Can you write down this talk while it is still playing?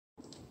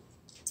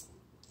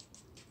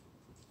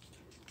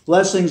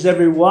Blessings,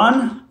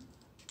 everyone.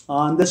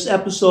 On this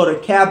episode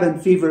of Cabin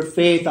Fever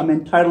Faith, I'm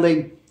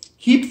entitling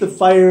Keep the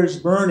Fires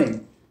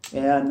Burning,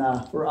 and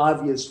for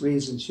obvious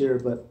reasons here,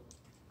 but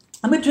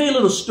I'm going to tell you a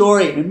little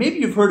story, and maybe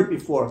you've heard it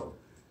before.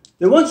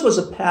 There once was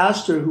a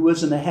pastor who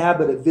was in the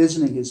habit of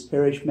visiting his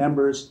parish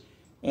members,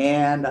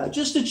 and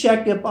just to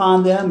check up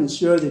on them and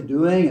see how they're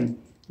doing,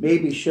 and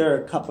maybe share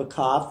a cup of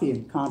coffee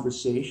and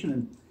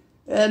conversation,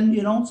 and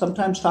you know,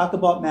 sometimes talk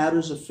about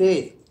matters of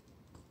faith.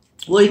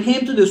 Well, he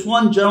came to this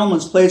one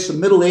gentleman's place, a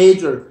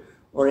middle-aged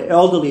or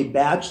elderly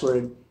bachelor,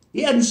 and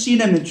he hadn't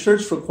seen him in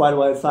church for quite a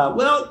while. I thought,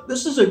 well,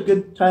 this is a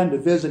good time to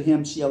visit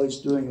him, see how he's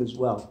doing as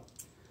well.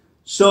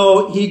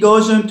 So he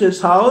goes into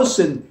his house,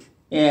 and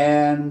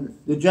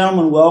the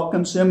gentleman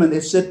welcomes him, and they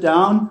sit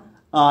down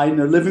in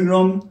their living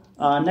room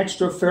next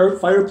to a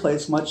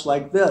fireplace, much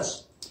like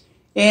this.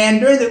 And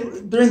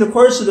during the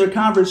course of their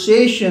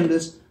conversation,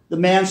 the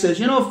man says,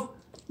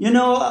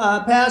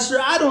 Pastor,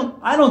 I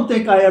don't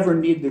think I ever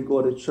need to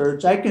go to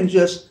church. I can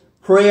just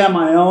pray on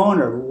my own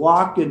or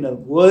walk in the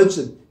woods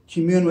and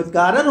commune with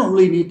God. I don't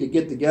really need to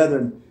get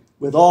together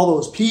with all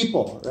those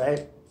people,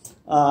 right?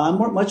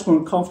 I'm much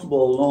more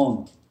comfortable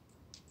alone.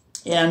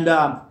 And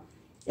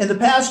the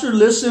pastor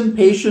listened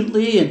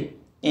patiently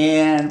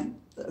and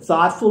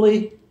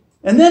thoughtfully.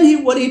 And then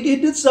he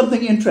did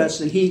something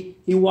interesting. He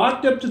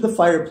walked up to the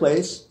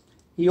fireplace.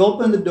 He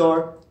opened the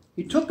door.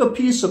 He took a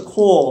piece of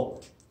coal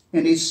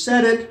and he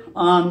set it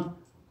on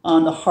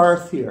the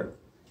hearth here,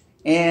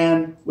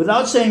 and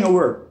without saying a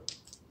word.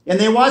 And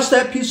they watched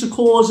that piece of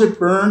coal as it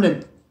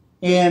burned,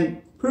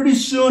 and pretty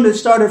soon it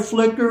started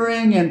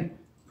flickering, and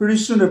pretty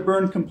soon it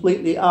burned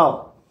completely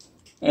out.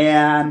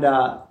 And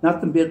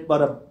nothing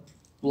but a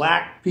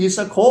black piece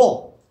of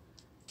coal.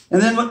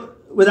 And then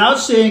without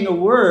saying a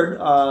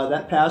word,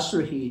 that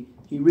pastor, he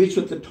reached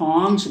with the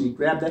tongs and he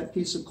grabbed that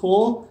piece of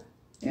coal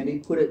and he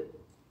put it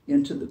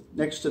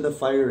next to the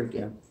fire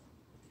again.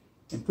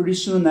 And pretty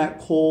soon that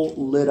coal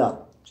lit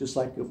up, just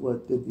like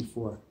it did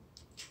before.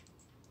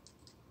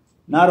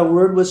 Not a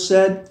word was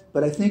said,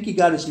 but I think he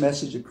got his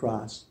message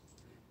across.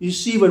 You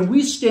see, when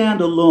we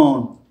stand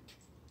alone,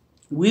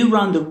 we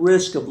run the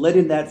risk of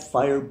letting that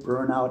fire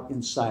burn out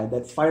inside,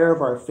 that fire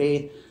of our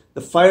faith, the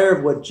fire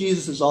of what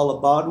Jesus is all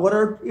about, what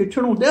our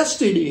eternal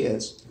destiny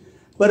is.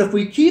 But if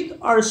we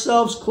keep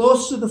ourselves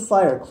close to the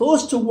fire,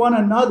 close to one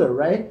another,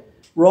 right,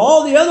 where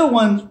all the other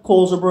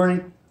coals are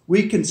burning,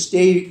 we can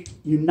stay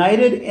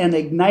united and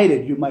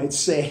ignited, you might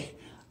say,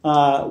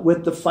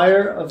 with the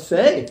fire of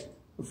faith,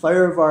 the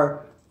fire of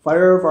our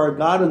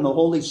God and the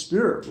Holy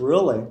Spirit,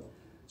 really.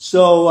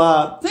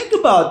 So think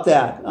about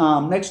that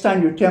next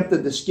time you're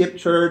tempted to skip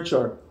church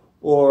or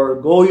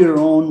go your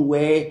own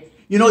way.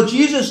 You know,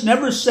 Jesus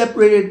never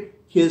separated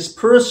his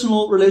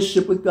personal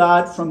relationship with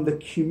God from the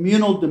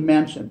communal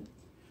dimension.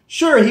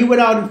 Sure, he went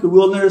out into the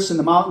wilderness and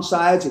the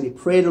mountainsides and he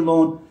prayed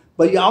alone.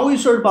 But you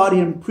always heard about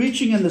him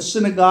preaching in the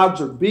synagogues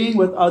or being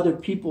with other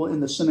people in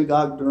the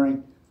synagogue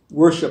during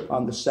worship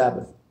on the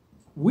Sabbath.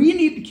 We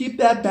need to keep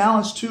that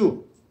balance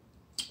too,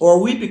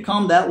 or we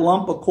become that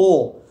lump of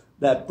coal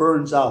that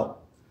burns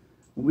out.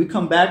 When we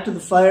come back to the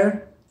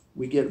fire,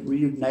 we get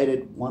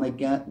reunited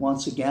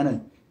once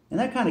again, and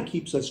that kind of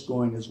keeps us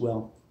going as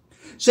well.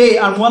 Say,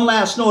 on one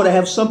last note, I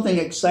have something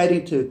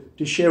exciting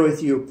to share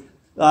with you.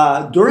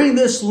 During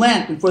this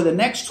Lent and for the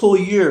next whole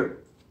year,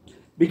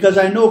 because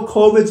I know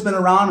COVID's been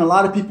around, a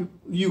lot of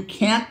you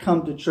can't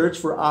come to church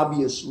for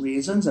obvious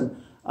reasons,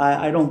 and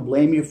I don't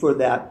blame you for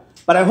that.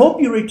 But I hope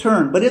you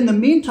return. But in the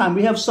meantime,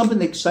 we have something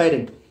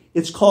exciting.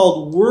 It's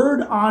called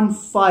Word on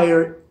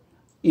Fire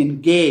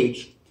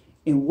Engage.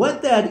 And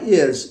what that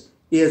is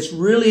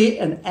really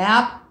an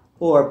app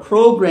or a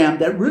program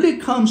that really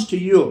comes to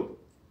you.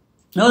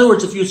 In other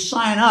words, if you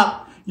sign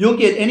up, you'll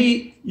get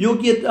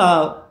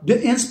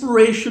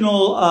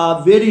inspirational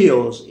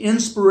videos,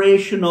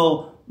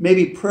 inspirational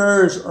maybe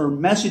prayers or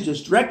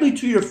messages directly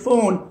to your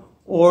phone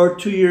or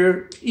to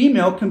your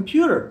email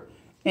computer.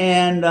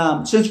 And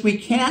since we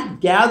can't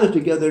gather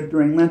together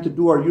during Lent to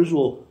do our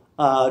usual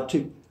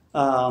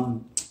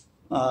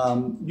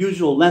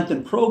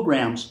Lenten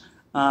programs,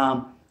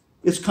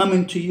 it's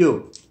coming to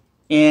you.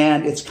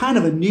 And it's kind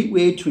of a neat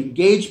way to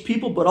engage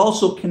people, but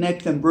also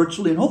connect them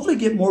virtually and hopefully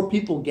get more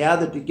people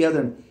gathered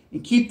together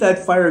and keep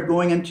that fire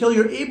going until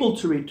you're able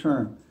to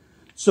return.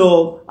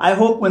 So I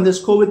hope when this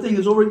COVID thing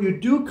is over, you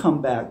do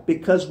come back,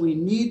 because we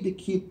need to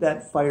keep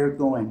that fire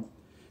going.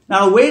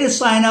 Now, a way to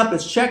sign up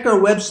is check our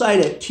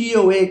website at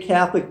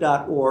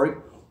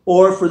toacatholic.org,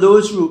 or for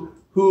those who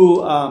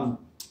are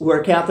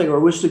Catholic or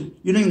wish to,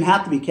 you don't even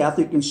have to be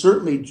Catholic, you can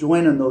certainly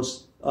join in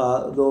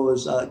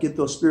get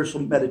those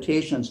spiritual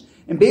meditations.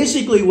 And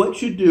basically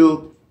what you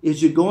do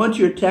is you go into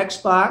your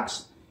text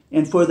box,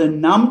 and for the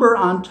number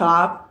on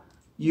top,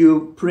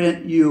 you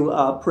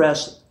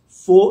press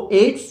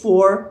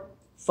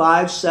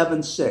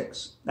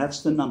 84576.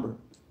 That's the number,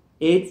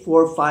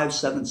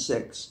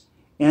 84576.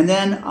 And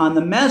then on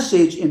the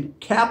message in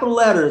capital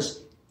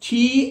letters,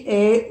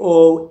 TAOACC.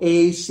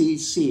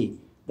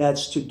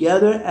 That's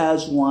together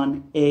as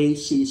one,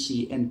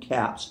 ACC in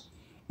caps.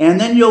 And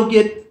then you'll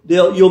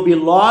be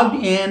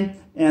logged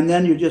in, and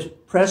then you just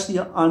press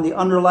on the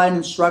underlined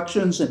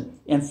instructions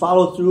and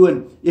follow through.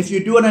 And if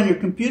you do it on your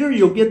computer,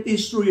 you'll get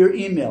these through your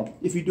email.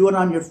 If you do it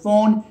on your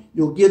phone,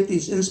 you'll get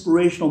these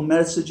inspirational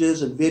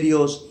messages and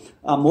videos,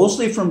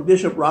 mostly from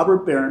Bishop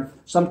Robert Barron,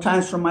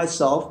 sometimes from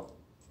myself.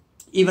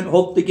 Even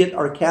hope to get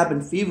our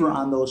Cabin Fever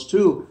on those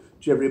too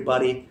to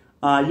everybody.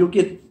 You'll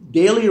get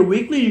daily or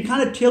weekly. You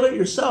kind of tailor it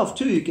yourself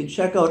too. You can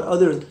check out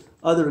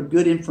other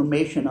good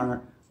information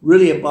on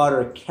really about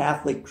our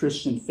Catholic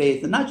Christian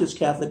faith, and not just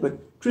Catholic,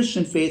 but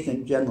Christian faith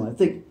in general. I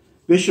think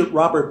Bishop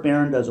Robert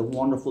Barron does a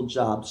wonderful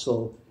job.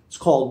 So it's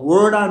called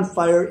Word on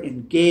Fire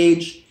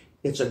Engage.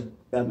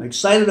 I'm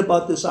excited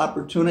about this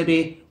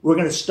opportunity. We're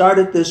going to start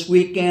it this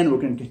weekend.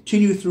 We're going to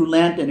continue through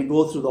Lent and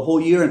go through the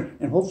whole year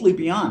and hopefully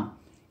beyond,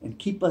 and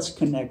keep us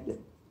connected.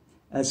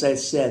 As I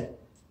said,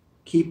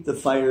 keep the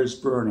fires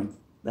burning.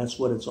 That's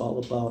what it's all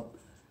about.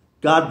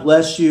 God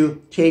bless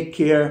you. Take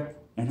care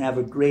and have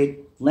a great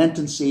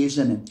Lenten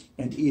season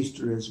and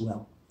Easter as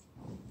well.